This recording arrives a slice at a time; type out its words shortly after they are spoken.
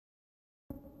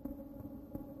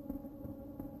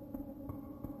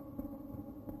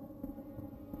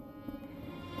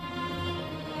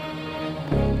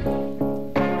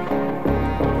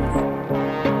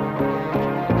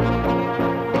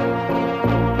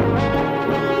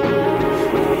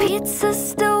Sheets are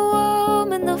still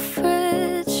warm in the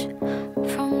fridge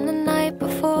from the night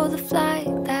before the flight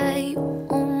that you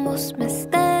almost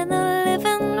missed. And the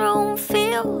living room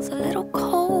feels a little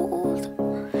cold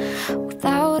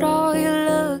without all your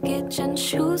luggage and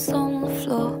shoes on the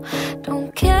floor.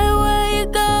 Don't care where you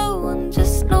go, and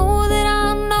just know that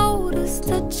I noticed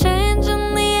a change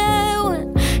in the air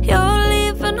when you're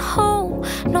leaving home.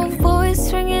 No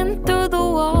voice ringing through the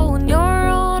wall when you're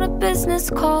on a business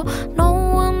call. No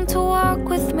one to walk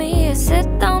with me or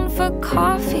sit down for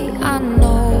coffee. I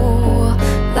know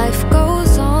life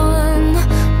goes on,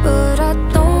 but I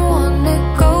don't want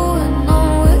it going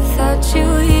on without you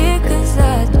here, 'cause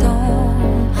I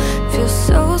don't feel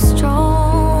so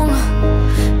strong.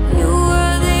 You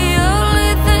were the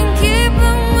only thing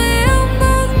keeping me on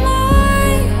both my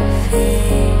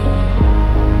feet.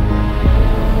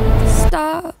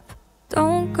 Stop,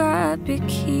 don't grab your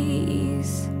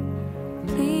keys.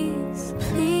 Please,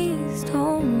 please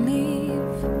don't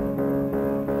leave.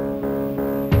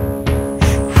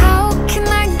 How can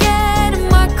I get in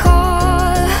my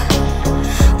car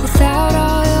without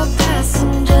all your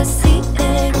passenger seat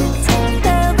anytime?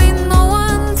 There'll be no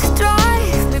one to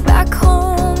drive me back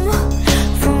home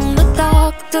from the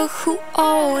doctor who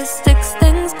always sticks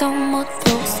things down my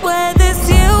throat. Swear this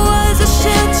year was a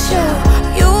shit show.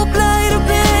 You played a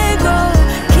big role,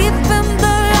 keeping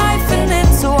the life in it,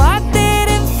 so I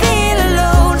didn't feel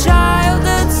alone.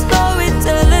 Childhood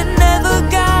storytelling never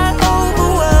got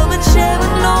overwhelming,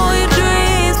 sharing all your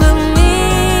dreams with me.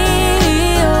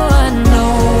 Oh, I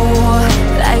know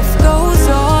life goes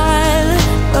on,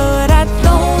 but I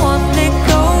don't want it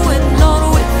going on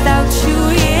without you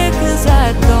here, 'cause I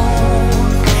don't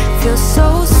feel so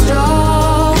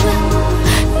strong.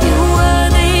 You were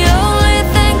the only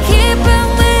thing keeping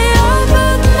me on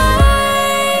both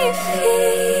my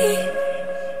feet.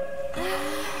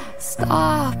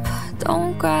 Stop,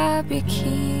 don't grab your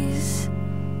keys.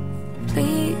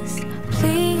 Please,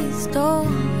 please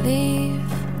don't leave.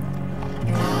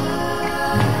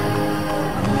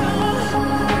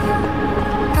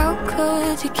 How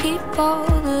could you keep all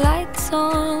the lights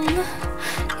on?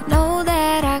 You know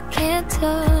that I can't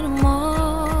turn them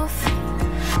off.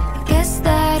 I guess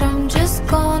that I'm just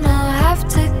gonna have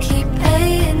to keep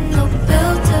paying the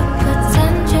bill to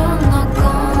pretend you're not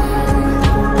gone.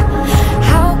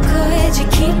 How could you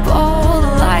keep all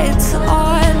the lights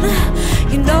on?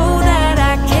 You know that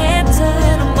I can't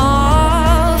turn them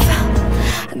off.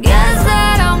 I guess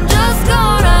that I'm just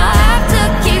gonna have to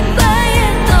keep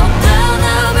paying the bill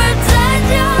to pretend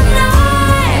you're not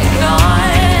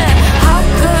gone. How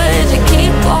could you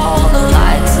keep all the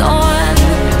lights on?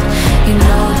 You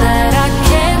know that I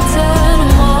can't turn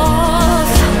them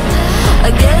off. I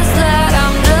guess that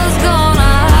I'm just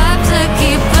gonna have to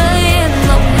keep paying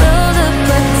the bill to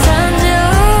pretend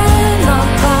you're not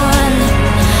gone.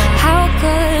 How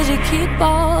could you keep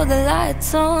all the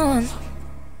lights on?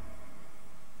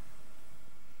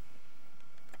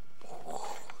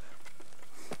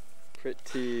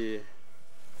 Pretty.